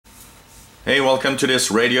Hey, welcome to this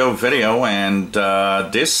radio video, and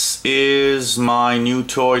this is my new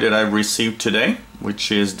toy that I've received today,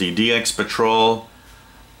 which is the DX Patrol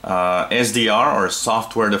SDR, or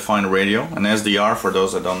software defined radio. An SDR, for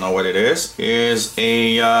those that don't know what it is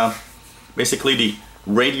a basically the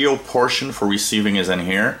radio portion for receiving is in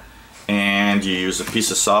here, and you use a piece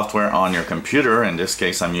of software on your computer. In this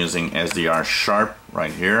case I'm using SDR Sharp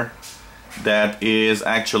right here. That is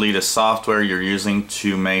actually the software you're using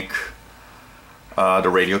to make the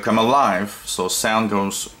radio come alive. So sound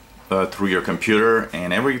goes through your computer,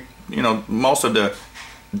 and most of the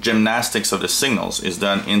gymnastics of the signals is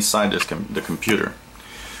done inside the computer.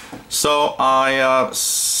 So I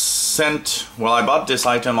bought this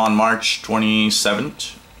item on March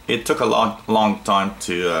 27th. It took a long time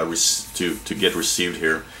to get received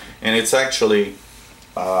here, and it's actually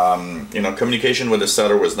communication with the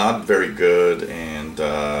seller was not very good, and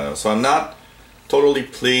so I'm not totally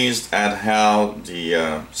pleased at how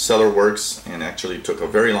the seller works, and actually took a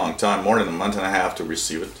very long time, more than a month and a half, to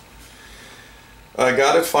receive it. I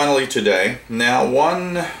got it finally today. Now,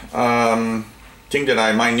 one thing that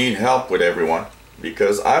I might need help with, everyone,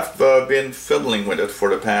 because I've been fiddling with it for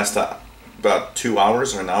the past about 2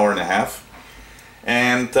 hours or an hour and a half,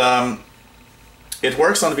 and it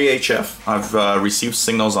works on VHF. I've received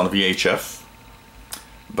signals on VHF,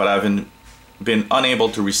 but I've been unable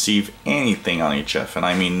to receive anything on HF, and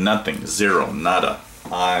I mean nothing, zero, nada.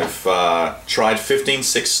 I've tried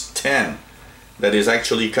 15.6.10, that is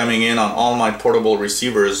actually coming in on all my portable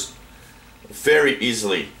receivers very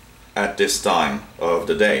easily at this time of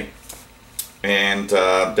the day, and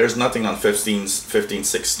there's nothing on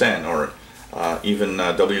 15.6.10, or even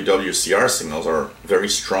WWCR signals are very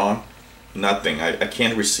strong. Nothing. I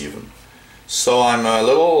can't receive them. So I'm a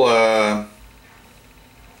little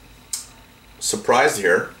surprised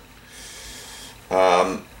here.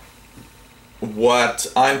 What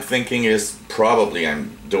I'm thinking is probably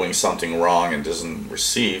I'm doing something wrong and doesn't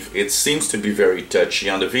receive. It seems to be very touchy.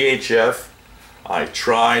 On the VHF, I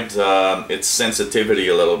tried its sensitivity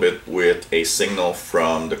a little bit with a signal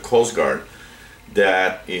from the Coast Guard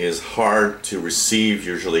that is hard to receive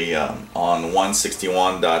usually on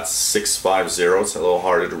 161.650. It's a little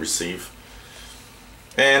harder to receive.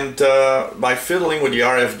 And by fiddling with the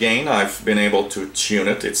RF gain, I've been able to tune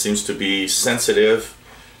it. It seems to be sensitive,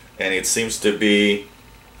 and it seems to be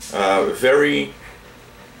you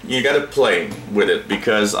gotta play with it,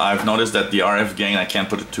 because I've noticed that the RF gain, I can't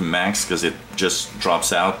put it to max because it just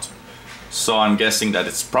drops out. So I'm guessing that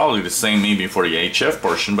it's probably the same maybe for the HF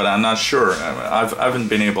portion, but I'm not sure. I haven't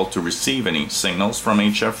been able to receive any signals from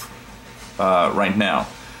HF right now.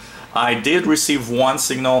 I did receive one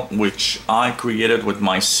signal which I created with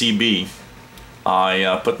my CB.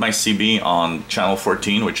 I put my CB on channel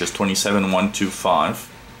 14, which is 27125,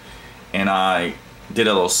 and I did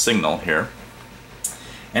a little signal here,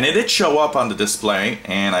 and it did show up on the display,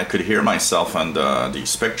 and I could hear myself on the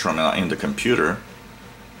spectrum in the computer.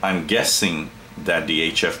 I'm guessing that the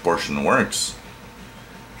HF portion works,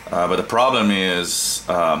 but the problem is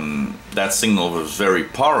that signal was very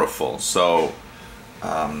powerful. So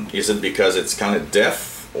is it because it's kind of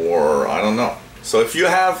deaf, or I don't know. So if you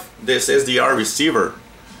have this SDR receiver,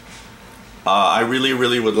 I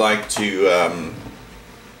really would like to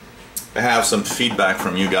have some feedback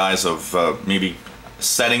from you guys of maybe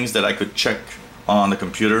settings that I could check on the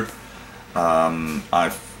computer.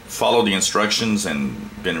 I've followed the instructions and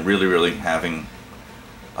been really having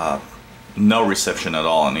no reception at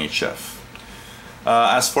all on HF.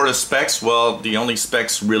 As for the specs, well, the only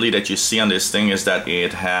specs really that you see on this thing is that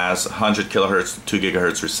it has 100 kilohertz to 2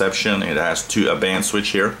 gigahertz reception. It has a band switch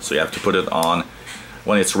here, so you have to put it on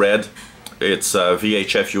when it's red. It's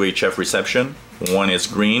VHF UHF reception. When it's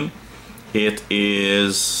green, it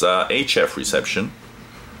is HF reception.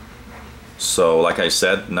 So like I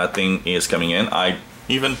said, nothing is coming in. I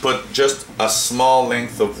even put just a small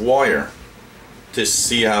length of wire to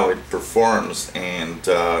see how it performs, and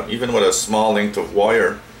even with a small length of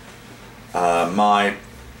wire,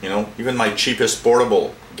 even my cheapest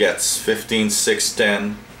portable gets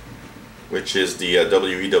 15.6.10, which is the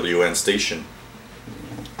WEWN station.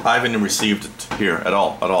 I haven't received it here at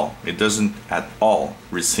all. It doesn't at all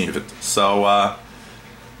receive it. So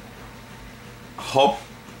hope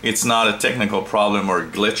it's not a technical problem or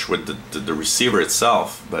glitch with the receiver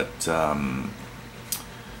itself, but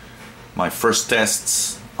my first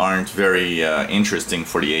tests aren't very interesting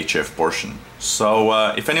for the HF portion. So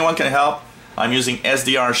if anyone can help, I'm using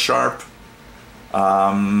SDR Sharp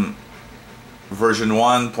version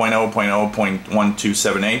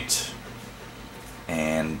 1.0.0.1278,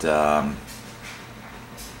 and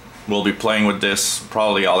we'll be playing with this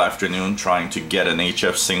probably all afternoon, trying to get an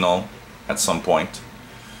HF signal at some point.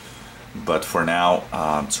 But for now,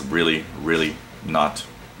 it's really not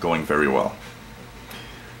going very well.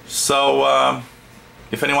 So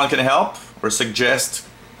if anyone can help or suggest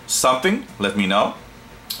something, let me know.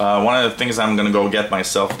 One of the things I'm gonna go get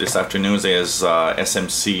myself this afternoon is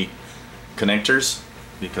SMC connectors,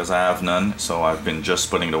 because I have none. So I've been just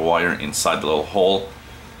putting the wire inside the little hole,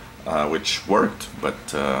 which worked, but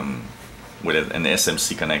with an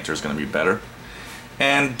SMC connector is gonna be better.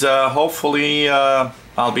 And hopefully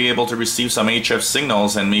I'll be able to receive some HF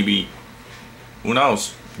signals and maybe, who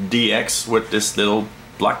knows, DX with this little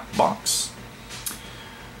black box.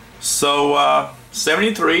 So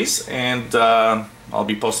 73s, and I'll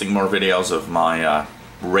be posting more videos of my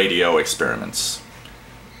radio experiments.